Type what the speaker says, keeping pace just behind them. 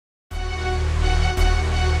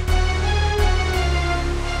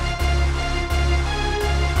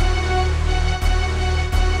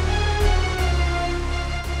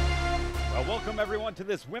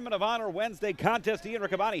this Women of Honor Wednesday contest. Ian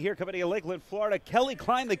Riccaboni here coming to you, Lakeland, Florida. Kelly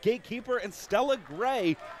Klein, the gatekeeper, and Stella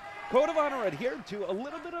Gray. Code of Honor adhered to a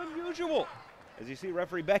little bit unusual. As you see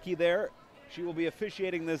referee Becky there, she will be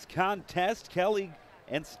officiating this contest. Kelly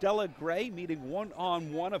and Stella Gray meeting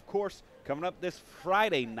one-on-one, of course, coming up this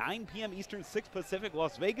Friday, 9 p.m. Eastern, 6 Pacific,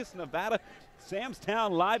 Las Vegas, Nevada, Sam's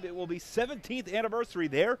Town Live. It will be 17th anniversary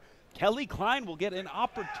there. Kelly Klein will get an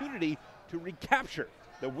opportunity to recapture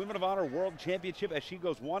the Women of Honor World Championship as she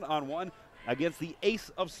goes one-on-one against the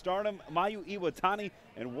ace of stardom, Mayu Iwatani.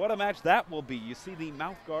 And what a match that will be. You see the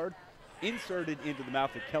mouth guard inserted into the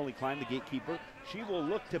mouth of Kelly Klein, the gatekeeper. She will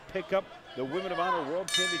look to pick up the Women of Honor World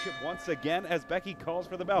Championship once again as Becky calls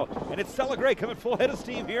for the bell. And it's Stella Gray coming full head of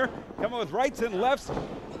steam here, coming with rights and lefts.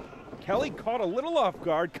 Kelly caught a little off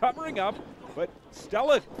guard, covering up, but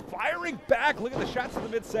Stella firing back. Look at the shots in the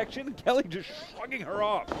midsection. Kelly just shrugging her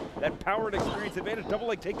off. That power and experience advantage. Double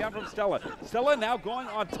leg takedown from Stella. Stella now going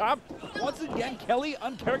on top. Once again, Kelly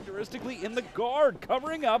uncharacteristically in the guard,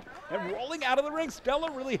 covering up and rolling out of the ring.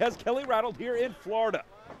 Stella really has Kelly rattled here in Florida.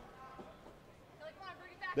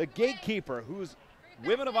 The gatekeeper, whose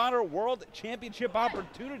Women of Honor World Championship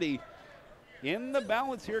opportunity in the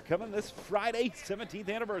balance here, coming this Friday,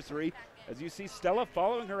 17th anniversary. As you see Stella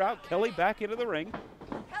following her out, Kelly back into the ring.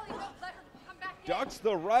 Ducks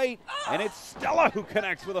the right, and it's Stella who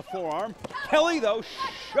connects with a forearm. Kelly, though,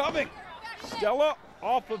 shoving Stella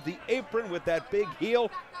off of the apron with that big heel,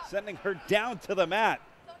 sending her down to the mat.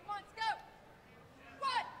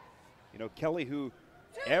 You know, Kelly, who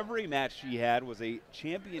every match she had was a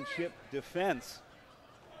championship defense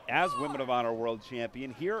as Women of Honor World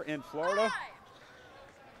Champion here in Florida.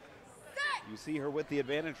 You see her with the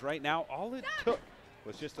advantage right now. All it took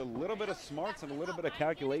was just a little bit of smarts and a little bit of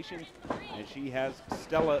calculation, and she has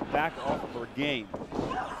Stella back off of her game.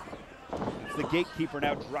 It's the gatekeeper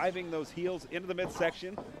now driving those heels into the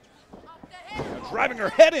midsection, driving her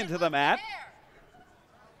head into the mat.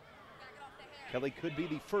 Kelly could be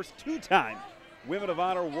the first two-time Women of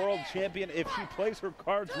Honor World Champion if she plays her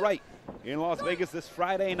cards right in Las Vegas this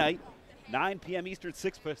Friday night. 9 p.m. Eastern,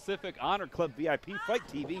 6 Pacific, Honor Club VIP, Fight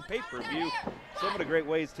TV, pay-per-view. So many great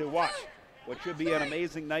ways to watch what should be an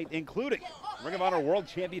amazing night, including Ring of Honor World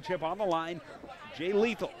Championship on the line. Jay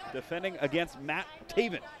Lethal defending against Matt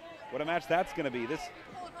Taven. What a match that's going to be. This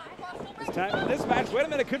time in this match, wait a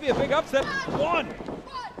minute, it could be a big upset. One.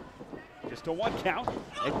 Just a one count,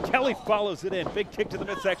 and Kelly follows it in. Big kick to the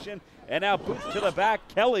midsection, and now boots to the back.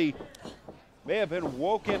 Kelly may have been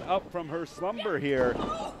woken up from her slumber here,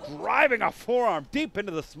 driving a forearm deep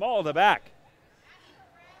into the small of the back.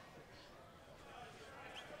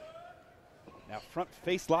 Now front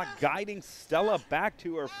face lock guiding Stella back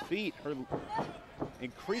to her feet. Her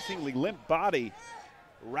increasingly limp body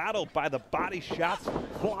rattled by the body shots from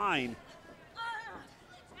Klein.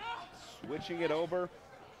 Switching it over.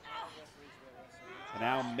 And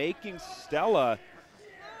now making Stella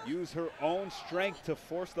use her own strength to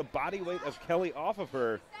force the body weight of Kelly off of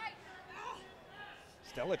her.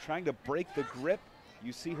 Stella trying to break the grip.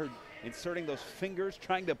 You see her inserting those fingers,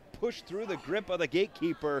 trying to push through the grip of the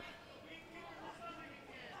gatekeeper,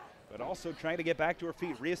 but also trying to get back to her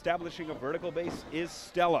feet. Reestablishing a vertical base is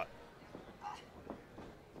Stella.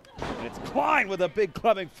 And it's Klein with a big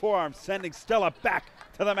clubbing forearm, sending Stella back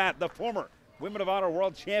to the mat, the former Women of Honor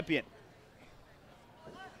World Champion.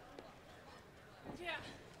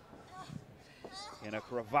 In a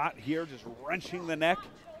cravat here, just wrenching the neck.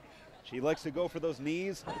 She likes to go for those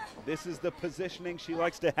knees. This is the positioning she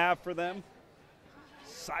likes to have for them.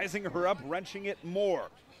 Sizing her up, wrenching it more.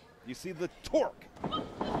 You see the torque.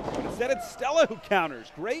 But instead it's Stella who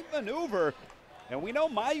counters. Great maneuver. And we know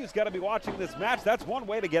Mayu's got to be watching this match. That's one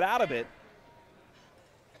way to get out of it.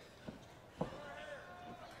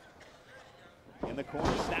 In the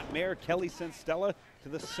corner, snapmare. Kelly sends Stella to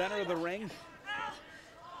the center of the ring.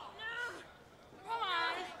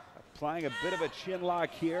 Applying a bit of a chin lock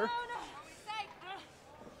here.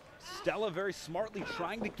 Stella very smartly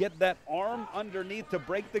trying to get that arm underneath to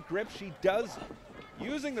break the grip. She does,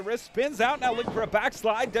 using the wrist, spins out, now looking for a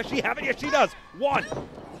backslide. Does she have it? Yes, she does. One.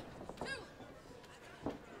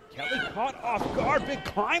 Kelly caught off guard. Big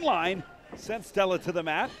Klein line sent Stella to the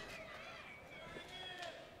mat.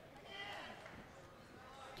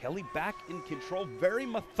 Kelly back in control, very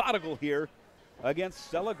methodical here against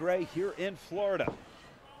Stella Gray here in Florida.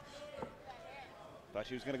 Thought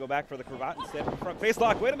she was going to go back for the cravat instead. Front face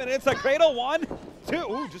lock. Wait a minute. Inside cradle. 1, 2.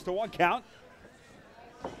 Ooh, just a one count.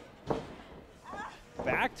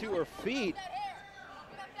 Back to her feet.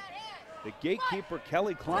 The gatekeeper,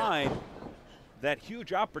 Kelly Klein. That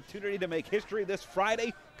huge opportunity to make history this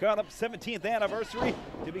Friday, coming up 17th anniversary,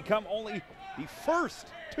 to become only the first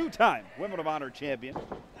two-time Women of Honor champion.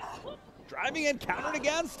 Driving in, countered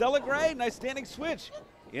again, Stella Grey, nice standing switch.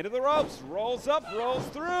 Into the ropes, rolls up, rolls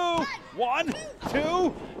through. 1, 2,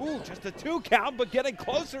 ooh, just a 2 count, but getting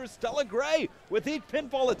closer is Stella Grey. With each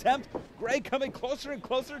pinfall attempt, Grey coming closer and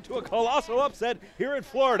closer to a colossal upset here in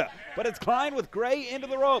Florida. But it's Klein with Grey into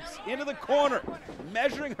the ropes, into the corner,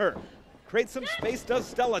 measuring her. Creates some space, does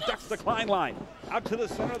Stella, ducks the Klein line. Out to the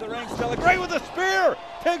center of the ring, Stella Grey with a spear,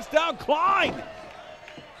 takes down Klein.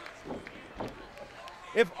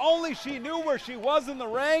 If only she knew where she was in the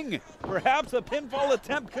ring, perhaps a pinfall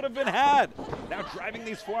attempt could have been had. Now driving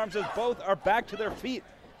these forearms as both are back to their feet.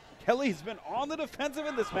 Kelly's been on the defensive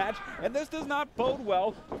in this match, and this does not bode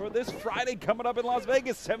well for this Friday coming up in Las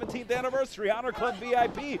Vegas, 17th anniversary Honor Club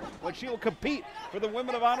VIP, when she will compete for the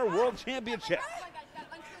Women of Honor World Championship.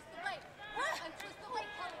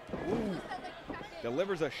 Ooh.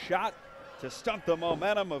 Delivers a shot to stunt the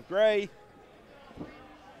momentum of Grey.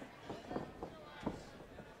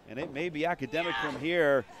 And it may be academic from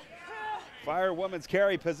here. Fire woman's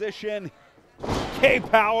carry position.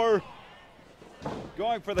 K-Power.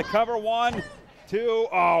 Going for the cover. 1, 2.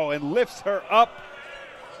 Oh, and lifts her up.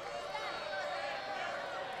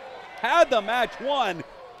 Had the match won.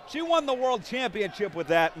 She won the world championship with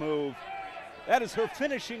that move. That is her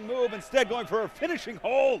finishing move. Instead going for her finishing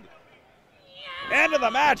hold. End of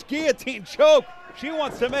the match. Guillotine choke. She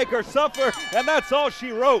wants to make her suffer, and that's all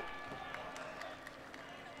she wrote.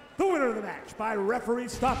 The winner of the match by referee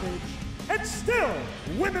stoppage, and still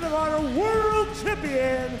Women of Honor World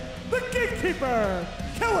Champion, the Gatekeeper,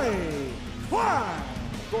 Kelly Klein.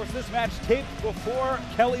 Of course, this match taped before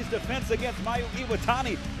Kelly's defense against Mayu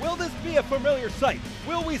Iwatani. Will this be a familiar sight?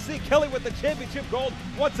 Will we see Kelly with the championship gold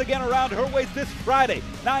once again around her waist this Friday,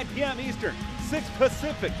 9 p.m. Eastern, 6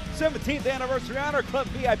 Pacific, 17th Anniversary Honor Club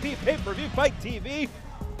VIP Pay-Per-View Fight TV?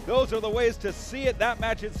 Those are the ways to see it. That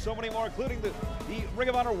match and so many more, including the Ring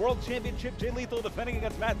of Honor World Championship, Jay Lethal defending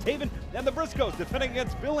against Matt Taven, and the Briscoes defending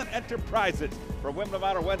against Villain Enterprises. For Women of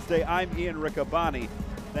Honor Wednesday, I'm Ian Riccaboni.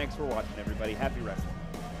 Thanks for watching, everybody. Happy wrestling.